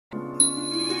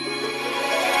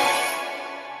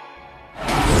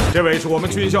这位是我们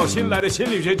军校新来的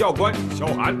心理学教官萧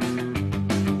晗。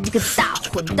这个大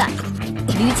混蛋，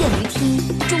驴见驴踢，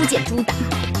猪见猪打。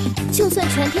就算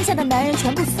全天下的男人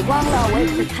全部死光了，我也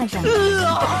不会看上你。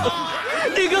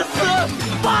你个死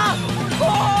八！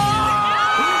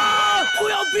不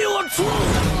要逼我出！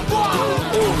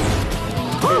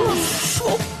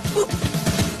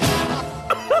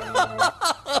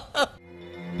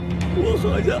我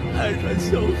好像爱上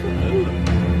萧晗了。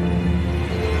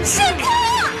闪开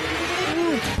啊！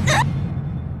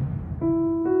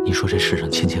你说这世上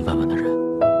千千万万的人，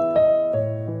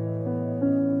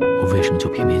我为什么就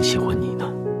偏偏喜欢你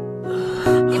呢？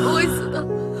你不会死的，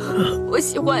我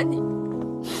喜欢你，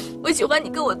我喜欢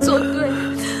你跟我作对，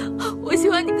我喜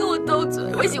欢你跟我斗嘴，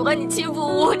我喜欢你欺负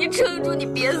我，你撑住，你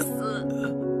别死。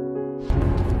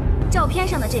照片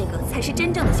上的这个才是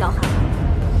真正的萧晗，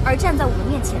而站在我们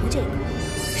面前的这个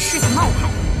是个冒牌。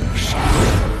谁？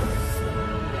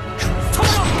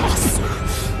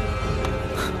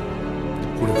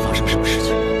无论发生什么事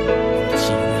情，我的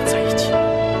心永远在一起。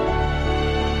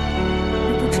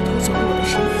你不止偷走了我的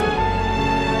身份，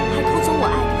还偷走我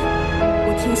爱的人。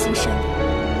我天心善良，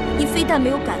你非但没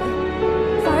有感恩，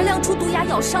反而亮出毒牙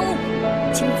咬伤了我。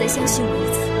请你再相信我一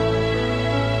次，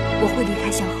我会离开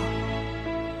向浩。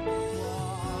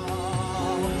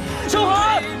萧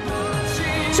晗，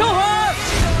萧晗！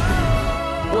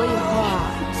我以后啊，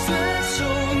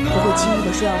不会轻易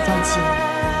的说要放弃你，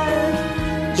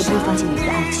也不会放弃你的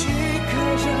爱情。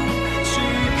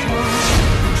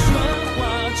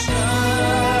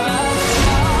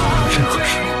任何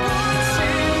时候，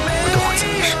我都会在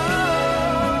你身边。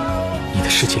你的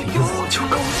世界里有我就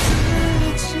够。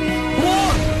我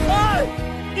爱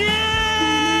你。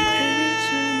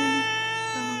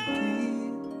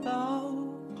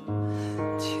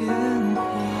明天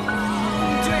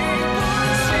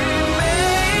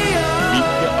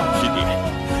20点，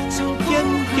偏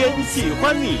偏喜欢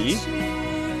你。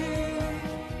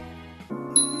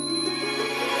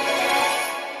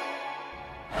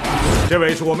这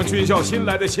位是我们军校新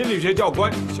来的心理学教官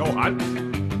萧晗。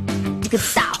这个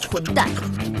大混蛋，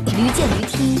驴见驴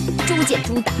踢，猪见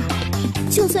猪打。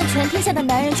就算全天下的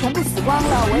男人全部死光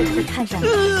了，我也不会看上你。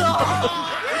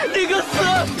你个死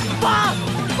八！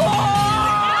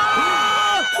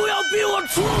不要逼我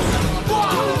出！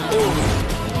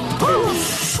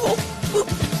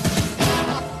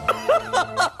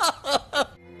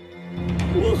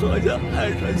我好像爱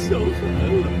上萧晗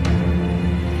了。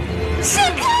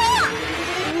闪开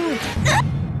啊！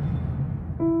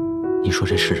你说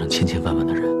这世上千千万万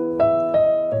的人，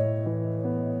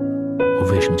我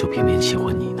为什么就偏偏喜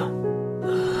欢你呢？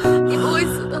你不会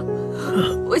死的，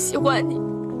我喜欢你，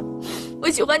我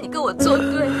喜欢你跟我作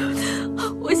对，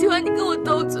我喜欢你跟我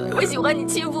斗嘴，我喜欢你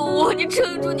欺负我，你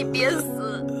撑住，你别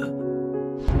死。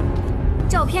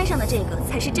照片上的这个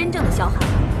才是真正的萧晗，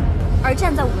而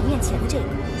站在我们面前的这个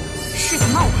是个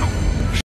冒牌。